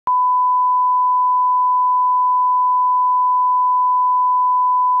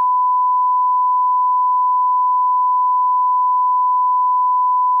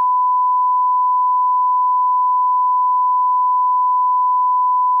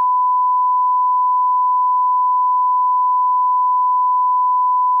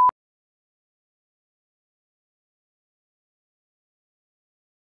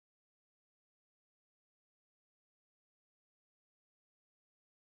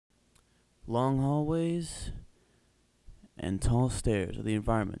Long hallways and tall stairs are the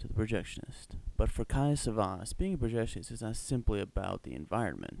environment of the projectionist. But for Kaya Savas, being a projectionist is not simply about the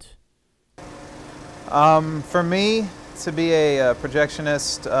environment. For me, to be a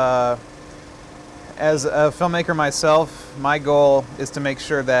projectionist, as a filmmaker myself, my goal is to make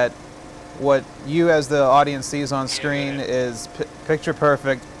sure that what you as the audience sees on screen is picture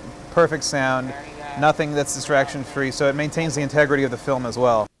perfect, perfect sound, nothing that's distraction free, so it maintains the integrity of the film as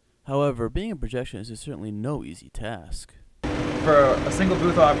well. However, being a projectionist is certainly no easy task. For a single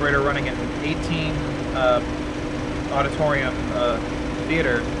booth operator running an 18 auditorium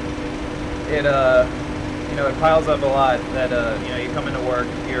theater, it piles up a lot. That you come into work,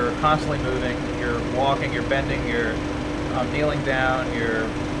 you're constantly moving, you're walking, you're bending, you're kneeling down, you're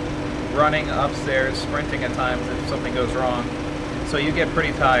running upstairs, sprinting at times if something goes wrong. So you get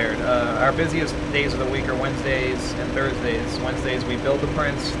pretty tired. Our busiest days of the week are Wednesdays and Thursdays. Wednesdays we build the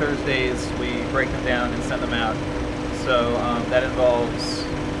prints, Thursdays we break them down and send them out. So that involves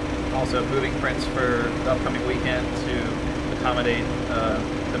also moving prints for the upcoming weekend to accommodate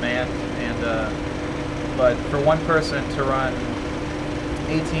demand. But for one person to run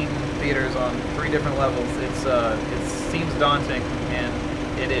 18 theaters on 3 different levels, it seems daunting,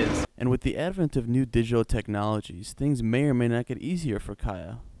 and it is. And with the advent of new digital technologies, things may or may not get easier for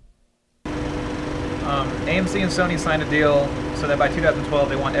Kaya. AMC and Sony signed a deal so that by 2012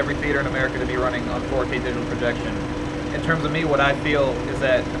 they want every theater in America to be running on 4K digital projection. In terms of me, what I feel is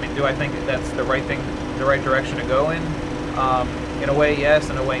that, do I think that's the right thing, the right direction to go in? In a way, yes.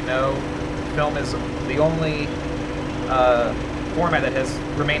 In a way, no. Film is the only format that has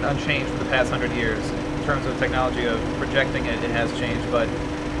remained unchanged for the past 100 years. In terms of technology of projecting it, it has changed, but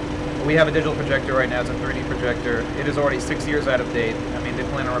we have a digital projector right now. It's a 3D projector. It is already 6 years out of date. They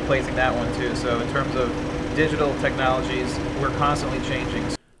plan on replacing that one too. So in terms of digital technologies, we're constantly changing.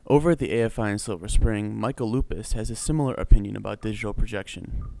 Over at the AFI in Silver Spring, Michael Lupus has a similar opinion about digital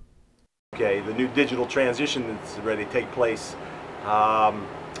projection. Okay, the new digital transition that's ready to take place. I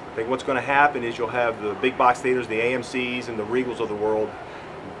think what's going to happen is you'll have the big box theaters, the AMCs and the Regals of the world,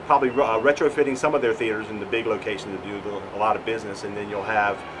 probably retrofitting some of their theaters in the big locations to do a lot of business, and then you'll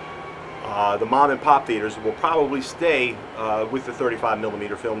have the mom and pop theaters will probably stay with the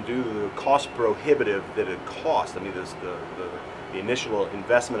 35mm film due to the cost prohibitive that it costs. The initial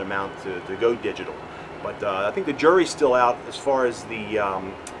investment amount to go digital. But I think the jury's still out as far as the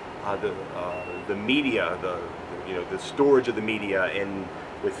media, the storage of the media, and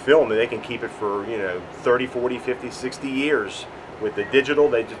with film they can keep it for 30, 40, 50, 60 years. With the digital,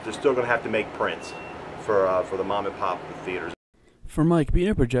 they're still going to have to make prints for the mom and pop theaters. For Mike, being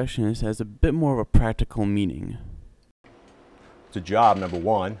a projectionist has a bit more of a practical meaning. It's a job, number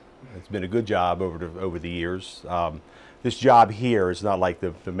one. It's been a good job over the years. This job here is not like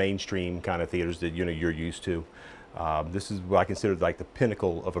the mainstream kind of theaters that you're used to. This is what I consider like the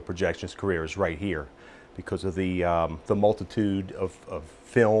pinnacle of a projectionist career, is right here, because of the multitude of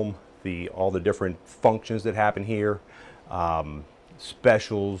film, all the different functions that happen here,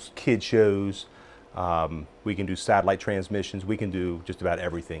 specials, kid shows. We can do satellite transmissions. We can do just about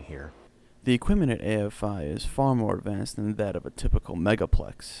everything here. The equipment at AFI is far more advanced than that of a typical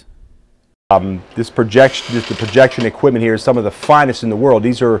megaplex. The projection equipment here is some of the finest in the world.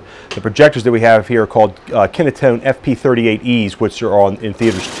 These are the projectors that we have here called Kinetone FP38Es, which are in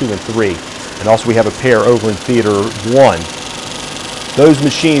theaters 2 and 3. And also we have a pair over in theater 1. Those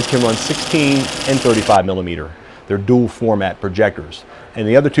machines can run 16 and 35mm. They're dual format projectors. And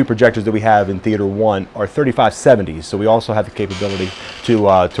the other 2 projectors that we have in theater 1 are 3570s. So we also have the capability to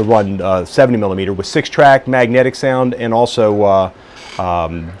run 70mm with 6-track magnetic sound, and also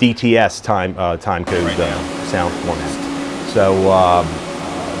DTS time code sound format. So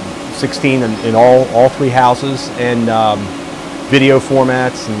 16 in all 3 houses, and video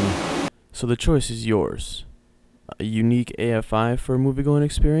formats. So the choice is yours. A unique AFI for a movie-going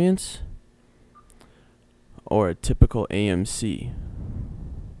experience, or a typical AMC.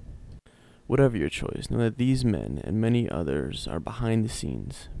 Whatever your choice, know that these men and many others are behind the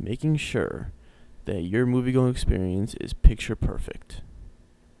scenes, making sure that your movie-going experience is picture perfect.